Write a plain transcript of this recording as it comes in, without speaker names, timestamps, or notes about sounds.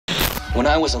When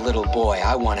I was a little boy,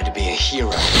 I wanted to be a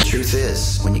hero. The truth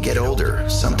is, when you get older,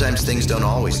 sometimes things don't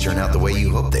always turn out the way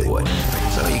you hope they would.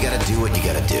 So you gotta do what you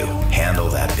gotta do.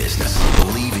 Handle that business.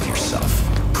 Believe in yourself.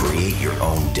 Create your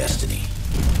own destiny.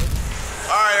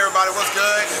 Alright everybody, what's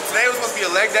good? Today was supposed to be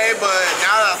a leg day, but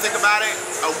now that I think about it,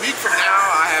 a week from now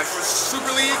I have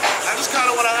Super League. I just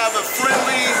kind of want to have a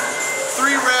friendly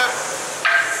 3-rep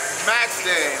max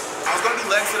day. I was going to do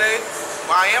legs today.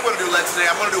 Well, I am going to do legs today.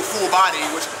 I'm going to do a full body,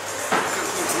 which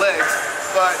includes legs.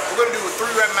 But we're going to do a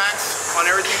 3-rep max on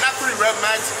everything. Not 3-rep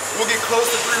max. We'll get close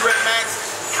to 3-rep max.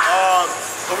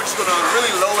 But we're just going to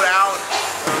really load out.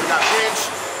 We got bench,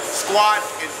 squat,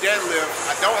 and deadlift.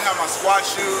 I don't have my squat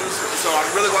shoes, so I'm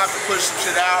really going to have to push some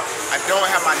shit out. I don't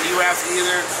have my knee wraps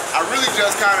either. I really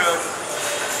just kind of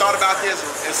thought about this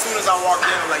as soon as I walked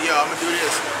in. I'm like, yo, I'm going to do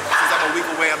this. Since I'm a week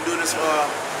away, I'm doing this for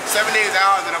 7 days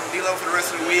out, and then I'm going to deload for the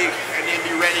rest of the week, and then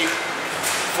be ready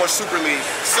for Super League.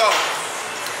 So,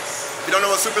 if you don't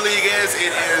know what Super League is,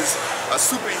 it is a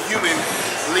superhuman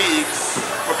league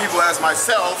for people as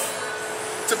myself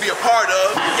to be a part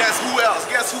of. Guess who else?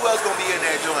 Guess who else gonna be in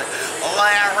that joint?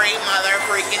 Larry mother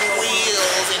freaking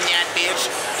Wheels in that bitch.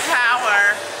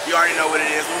 Power. You already know what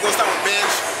it is. We're gonna start with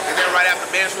bench, and then right after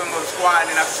bench, we're gonna go to squat,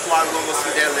 and then after squat, we're gonna go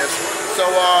to deadlift. So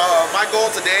my goal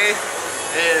today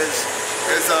is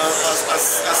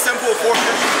a simple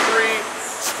 453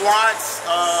 squats.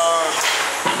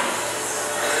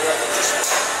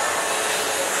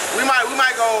 We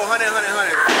might go 100, 100,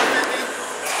 100. 450?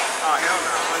 Oh hell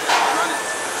no, 100, 100.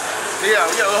 Yeah,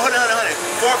 100, 100, 100.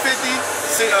 450,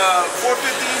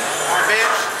 450 on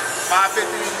bench, 550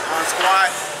 on squat,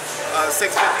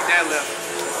 650 deadlift.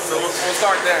 So we'll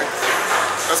start there.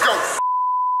 Let's go.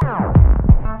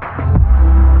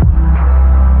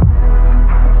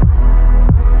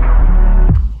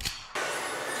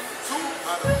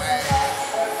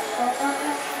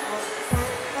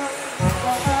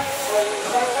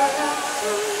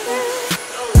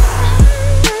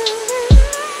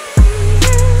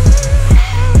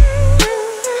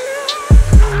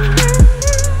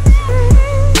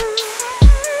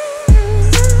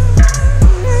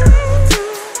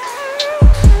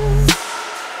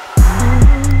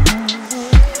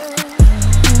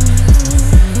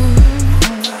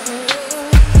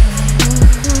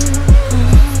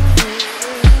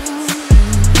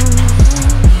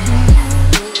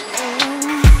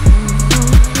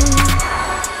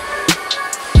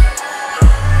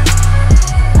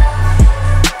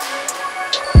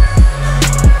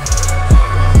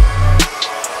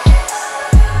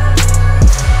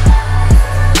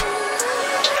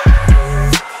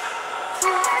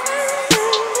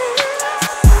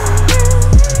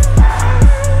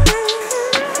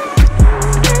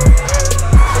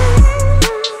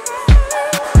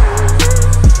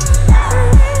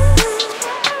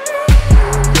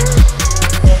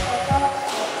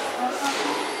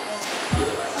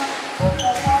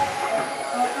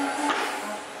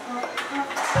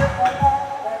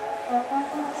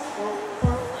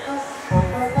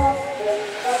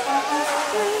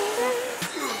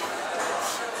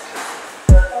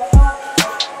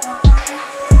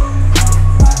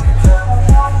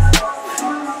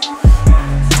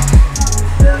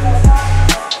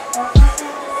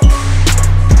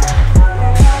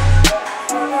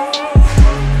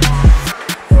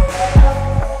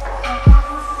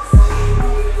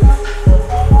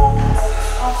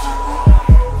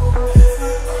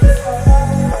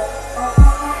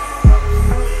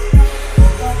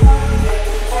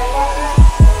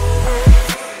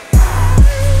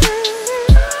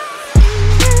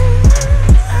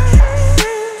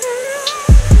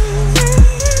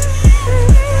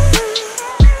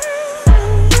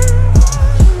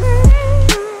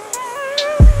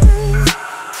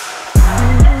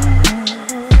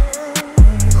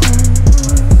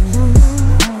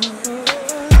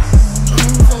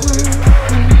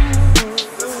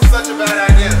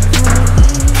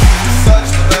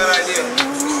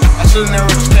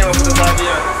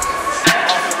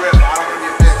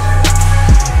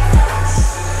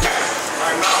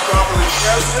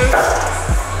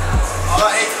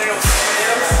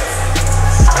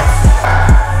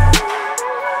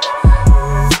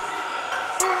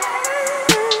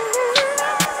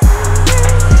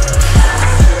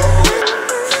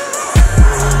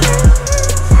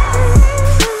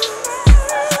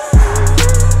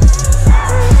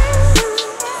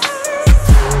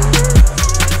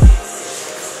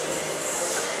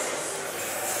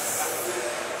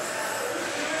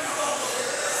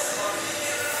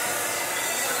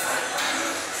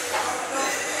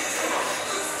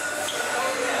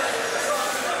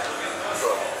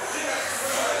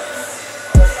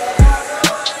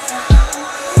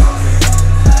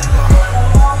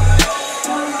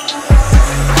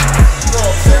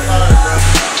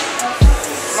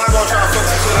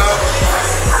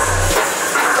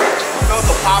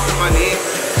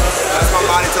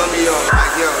 video,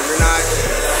 like, yo, you're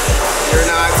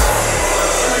not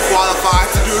qualified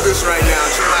to do this right now.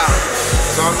 Chill out.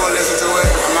 So I'm gonna listen to it.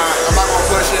 I'm not gonna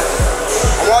push it.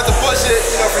 I want to push it,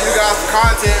 you know, for you guys for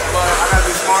content, but I gotta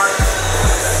be smart,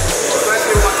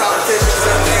 especially with my competition.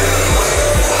 So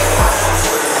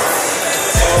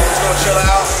I'm just gonna chill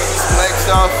out, do some leg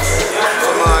stuff,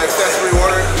 some accessory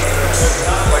work,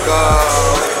 like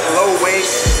low weight,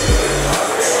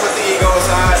 put the ego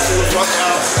aside, chill the fuck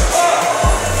out,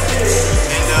 and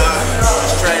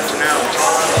just train from now.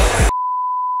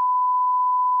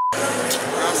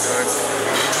 I'm done.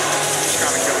 Just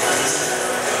kind of killing me.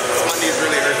 My knees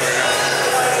really hurt right now.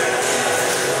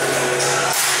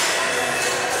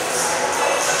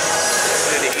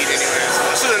 I need to eat anyway, so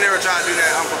I should have never tried to do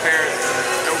that unprepared.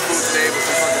 No food today, but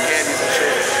some fucking candies and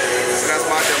shit. So that's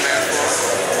my dumb ass fault.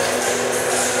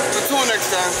 Until next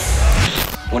time.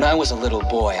 When I was a little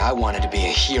boy, I wanted to be a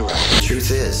hero. The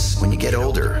truth is, when you get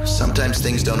older, sometimes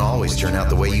things don't always turn out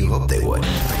the way you hope they would.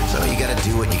 So you gotta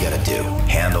do what you gotta do.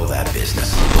 Handle that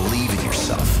business. Believe in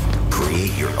yourself.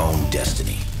 Create your own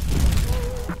destiny.